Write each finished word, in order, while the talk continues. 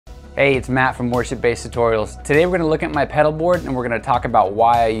Hey, it's Matt from Worship Based Tutorials. Today we're going to look at my pedal board and we're going to talk about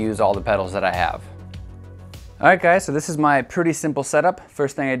why I use all the pedals that I have. Alright guys, so this is my pretty simple setup.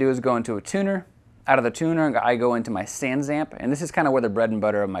 First thing I do is go into a tuner. Out of the tuner, I go into my SansAmp, and this is kind of where the bread and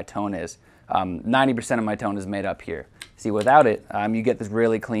butter of my tone is. 90% of my tone is made up here. See, without it, you get this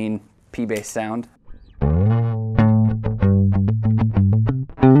really clean P-bass sound.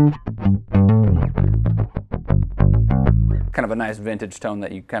 Kind of a nice vintage tone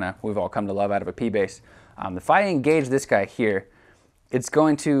that we've all come to love out of a P-bass. If I engage this guy here, it's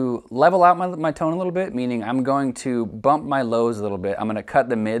going to level out my tone a little bit, meaning I'm going to bump my lows a little bit. I'm going to cut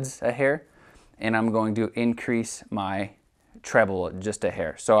the mids a hair, and I'm going to increase my treble just a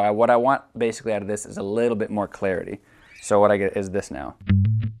hair. So what I want basically out of this is a little bit more clarity. So what I get is this now.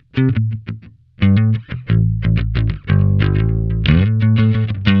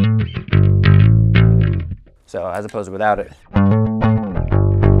 So as opposed to without it,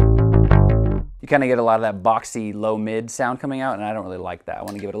 you kind of get a lot of that boxy low mid sound coming out, and I don't really like that. I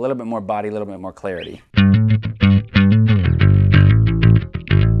want to give it a little bit more body, a little bit more clarity.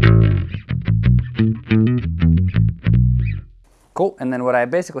 Cool, and then what I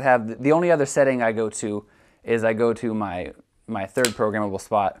basically have, the only other setting I go to is I go to my third programmable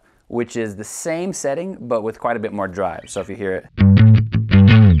spot, which is the same setting, but with quite a bit more drive. So if you hear it.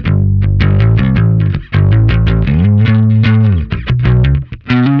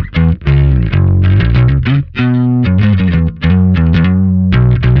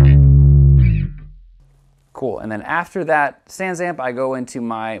 Cool, and then after that SansAmp, I go into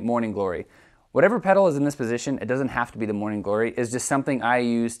my Morning Glory. Whatever pedal is in this position, it doesn't have to be the Morning Glory, it's just something I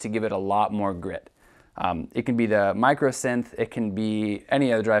use to give it a lot more grit. It can be the micro synth, it can be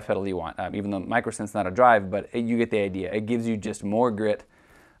any other drive pedal you want, even though micro synth's not a drive, but you get the idea. It gives you just more grit.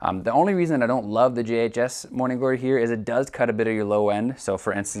 The only reason I don't love the JHS Morning Glory here is it does cut a bit of your low end. So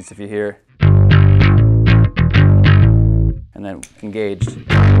for instance, if you hear, and then engaged.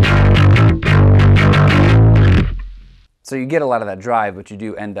 So you get a lot of that drive, but you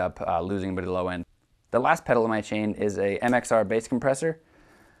do end up losing a bit of the low end. The last pedal in my chain is a MXR bass compressor.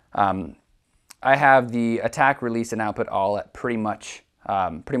 I have the attack, release, and output all at pretty much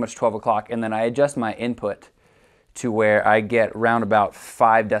 12 o'clock, and then I adjust my input to where I get round about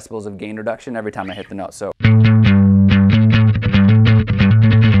 5 decibels of gain reduction every time I hit the note. So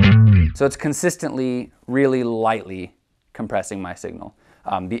it's consistently, really lightly compressing my signal.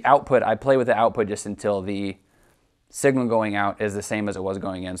 The output, I play with the output just until the signal going out is the same as it was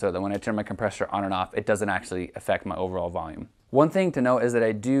going in, so that when I turn my compressor on and off, it doesn't actually affect my overall volume. One thing to note is that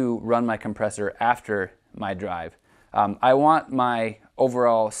I do run my compressor after my drive. I want my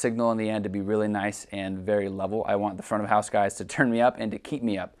overall signal in the end to be really nice and very level. I want the front of house guys to turn me up and to keep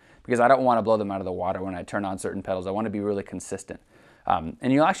me up, because I don't want to blow them out of the water when I turn on certain pedals. I want to be really consistent.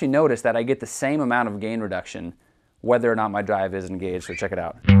 And you'll actually notice that I get the same amount of gain reduction whether or not my drive is engaged, so check it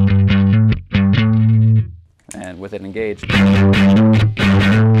out. And with it engaged.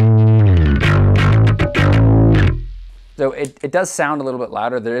 So it does sound a little bit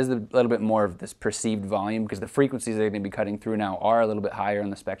louder. There is a little bit more of this perceived volume because the frequencies that are going to be cutting through now are a little bit higher in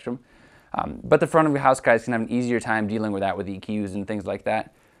the spectrum. But the front of your house guys can have an easier time dealing with that with EQs and things like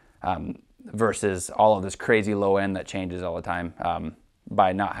that versus all of this crazy low end that changes all the time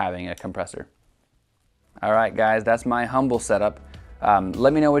by not having a compressor. All right guys, that's my humble setup.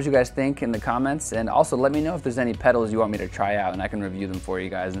 Let me know what you guys think in the comments, and also let me know if there's any pedals you want me to try out and I can review them for you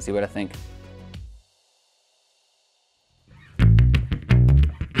guys and see what I think.